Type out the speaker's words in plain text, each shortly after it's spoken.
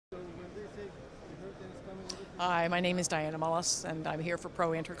Hi, my name is Diana Mullis, and I'm here for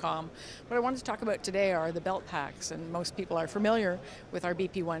Pro Intercom. What I wanted to talk about today are the belt packs, and most people are familiar with our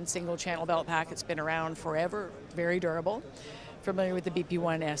BP1 single-channel belt pack. It's been around forever, very durable. Familiar with the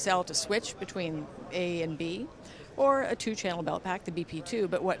BP1 SL to switch between A and B, or a two-channel belt pack, the BP2.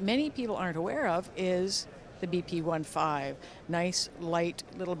 But what many people aren't aware of is the BP.15. Nice, light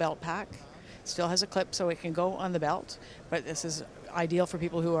little belt pack. Still has a clip so it can go on the belt, but this is ideal for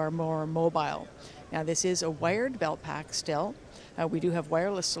people who are more mobile. Now this is a wired belt pack still. We do have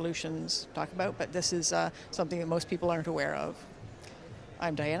wireless solutions to talk about, but this is something that most people aren't aware of.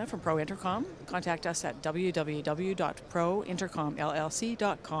 I'm Diana from Pro Intercom. Contact us at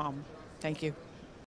www.prointercomllc.com. Thank you.